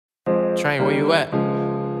Train, where you at?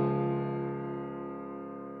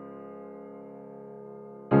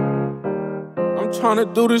 I'm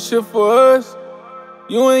tryna do this shit for us.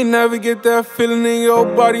 You ain't never get that feeling in your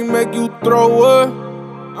body make you throw up.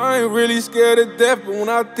 I ain't really scared of death, but when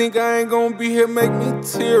I think I ain't gonna be here, make me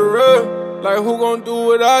tear up. Like who gon' do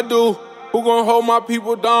what I do? Who gon' hold my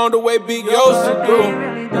people down the way Big Yosaa do?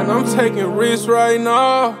 And I'm taking risks right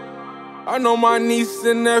now. I know my nieces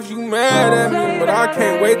and nephew mad at me, but I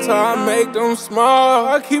can't wait till I make them smile.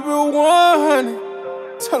 I keep it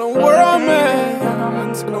 100, tell them where I'm at,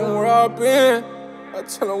 I tell them where I've been, I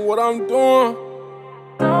tell them what I'm doing.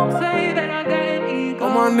 Don't say that I got an ego.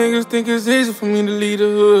 All my niggas think it's easy for me to leave the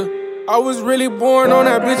hood. I was really born on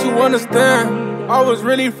that bitch, you understand. I was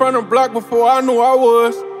really from the block before I knew I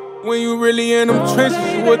was. When you really in them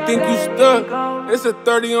trenches, you would think you stuck. It's a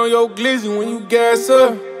 30 on your glizzy when you gas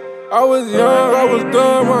up. I was young, I was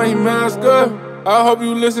dumb, I ain't masked up. I hope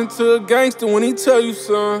you listen to a gangster when he tell you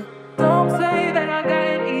something. Don't say that I got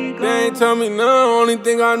an ego. They ain't tell me none, only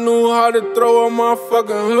thing I knew how to throw on my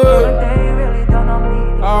fucking hood. But they really don't know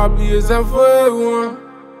me. I'll be a zen for everyone.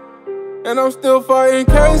 And I'm still fighting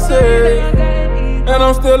cases. And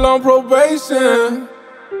I'm still on probation.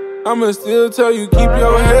 I'ma still tell you, keep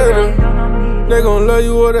your head up. They gon' love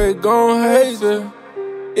you or they gon' hate you.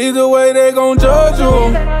 Either way, they gon' judge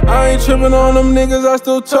you. I ain't trippin' on them niggas, I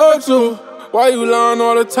still touch you. Why you lying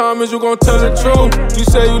all the time? Is you gon' tell the truth? You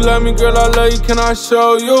say you love me, girl, I love you, can I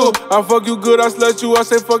show you? I fuck you good, I slut you, I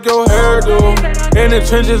say fuck your hairdo. In the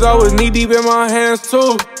trenches, I was knee deep in my hands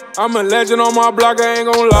too. I'm a legend on my block, I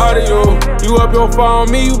ain't gon' lie to you. You up your fire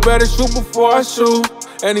on me, you better shoot before I shoot.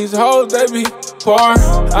 And these hoes, they be poor.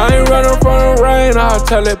 I ain't running from the rain, I'll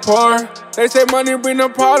tell it pour. They say money bring the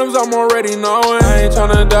problems, I'm already knowing. I ain't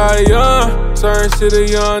tryna die young. Certain shit a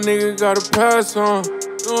young nigga gotta pass on.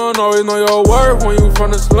 You don't always know your worth when you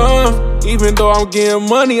from the slums. Even though I'm getting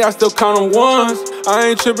money, I still count them ones. I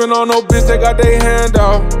ain't tripping on no bitch, they got their hand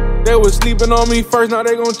out. They was sleeping on me first, now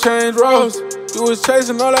they gon' change roles. You was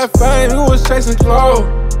chasing all that fame, you was chasing clothes.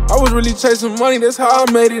 I was really chasing money, that's how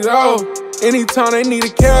I made it out. Anytime they need a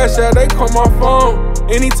cash out, they call my phone.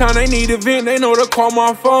 Anytime they need a vent, they know to call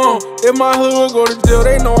my phone. If my hood go to jail,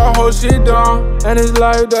 they know I hold shit down. And this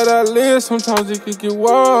life that I live, sometimes it could get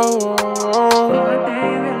wild. But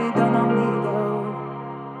they really don't know me though.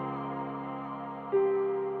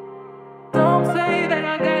 Don't say that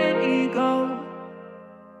I got an ego.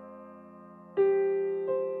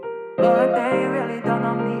 But they really don't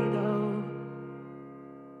know me.